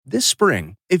This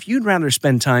spring, if you'd rather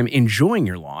spend time enjoying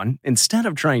your lawn instead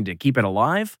of trying to keep it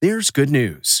alive, there's good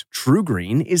news.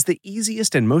 TruGreen is the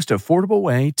easiest and most affordable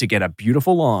way to get a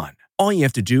beautiful lawn. All you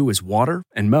have to do is water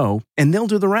and mow, and they'll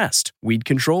do the rest. Weed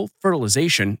control,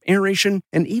 fertilization, aeration,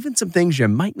 and even some things you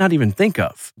might not even think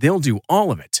of. They'll do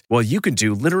all of it, while you can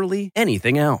do literally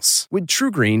anything else. With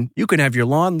TruGreen, you can have your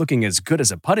lawn looking as good as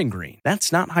a putting green.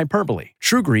 That's not hyperbole.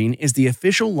 TruGreen is the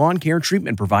official lawn care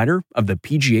treatment provider of the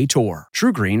PGA Tour.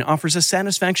 TruGreen offers a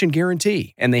satisfaction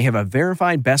guarantee, and they have a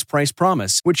verified best price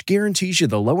promise, which guarantees you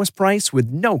the lowest price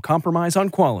with no compromise on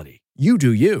quality. You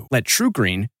do you. Let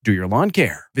TruGreen do your lawn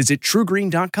care. Visit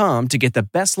TruGreen.com to get the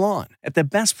best lawn at the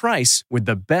best price with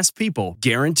the best people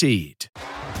guaranteed.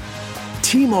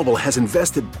 T-Mobile has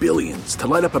invested billions to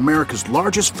light up America's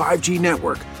largest 5G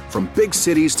network, from big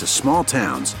cities to small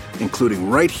towns,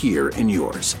 including right here in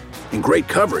yours. And great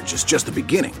coverage is just the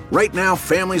beginning. Right now,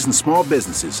 families and small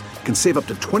businesses can save up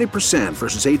to 20%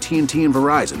 versus AT&T and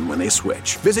Verizon when they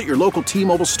switch. Visit your local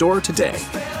T-Mobile store today.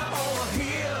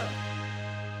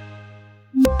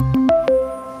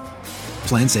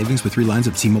 Plan savings with 3 lines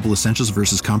of T-Mobile Essentials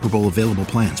versus comparable available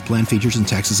plans. Plan features and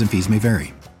taxes and fees may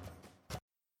vary.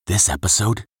 This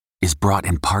episode is brought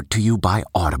in part to you by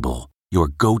Audible, your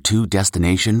go-to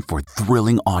destination for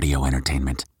thrilling audio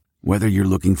entertainment. Whether you're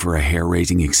looking for a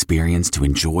hair-raising experience to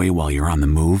enjoy while you're on the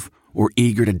move, or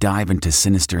eager to dive into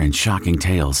sinister and shocking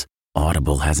tales,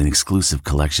 Audible has an exclusive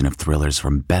collection of thrillers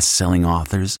from best-selling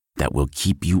authors that will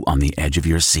keep you on the edge of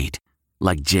your seat.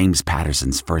 Like James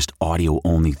Patterson's first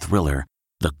audio-only thriller,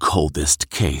 The Coldest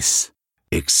Case.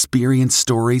 Experience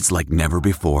stories like never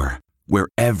before, where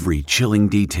every chilling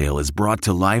detail is brought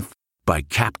to life by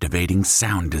captivating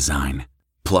sound design.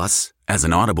 Plus, as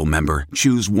an Audible member,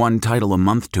 choose one title a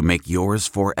month to make yours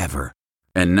forever.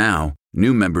 And now,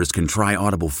 new members can try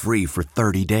Audible free for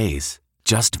 30 days.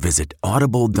 Just visit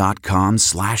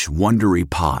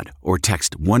audible.com/WonderyPod or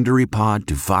text WonderyPod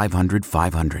to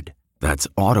 500-500. That's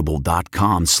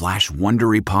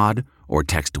audible.com/WonderyPod or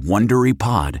text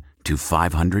WonderyPod to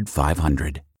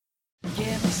 500-500.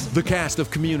 The cast of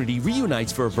Community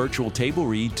reunites for a virtual table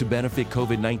read to benefit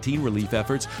COVID-19 relief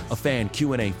efforts. A fan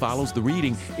Q&A follows the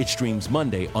reading. It streams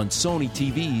Monday on Sony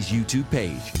TV's YouTube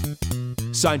page.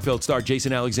 Seinfeld star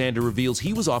Jason Alexander reveals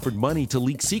he was offered money to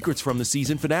leak secrets from the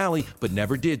season finale, but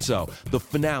never did so. The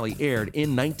finale aired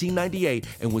in 1998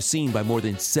 and was seen by more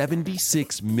than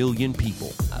 76 million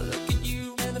people.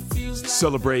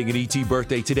 Celebrating an E.T.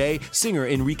 birthday today, singer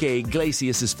Enrique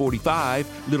Iglesias is 45,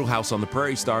 Little House on the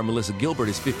Prairie star Melissa Gilbert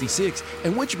is 56,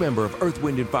 and which member of Earth,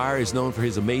 Wind & Fire is known for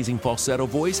his amazing falsetto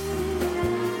voice?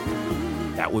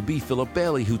 That would be Philip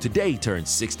Bailey, who today turns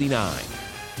 69.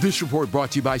 This report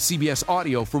brought to you by CBS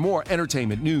Audio. For more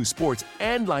entertainment, news, sports,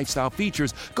 and lifestyle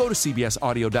features, go to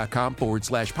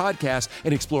cbsaudio.com/podcast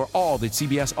and explore all that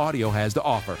CBS Audio has to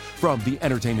offer. From the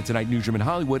Entertainment Tonight newsroom in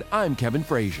Hollywood, I'm Kevin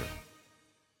Frazier.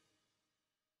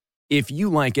 If you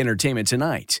like Entertainment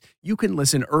Tonight, you can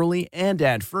listen early and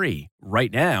ad-free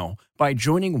right now by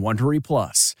joining Wondery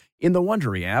Plus in the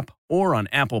Wondery app or on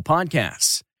Apple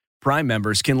Podcasts. Prime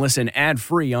members can listen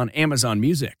ad-free on Amazon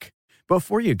Music.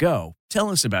 Before you go, tell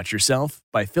us about yourself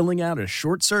by filling out a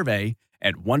short survey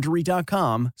at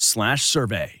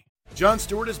Wondery.com/survey. Jon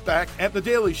Stewart is back at The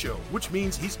Daily Show, which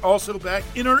means he's also back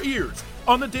in our ears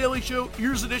on The Daily Show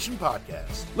Ears Edition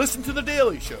podcast. Listen to The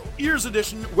Daily Show Ears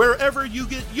Edition wherever you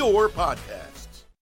get your podcasts.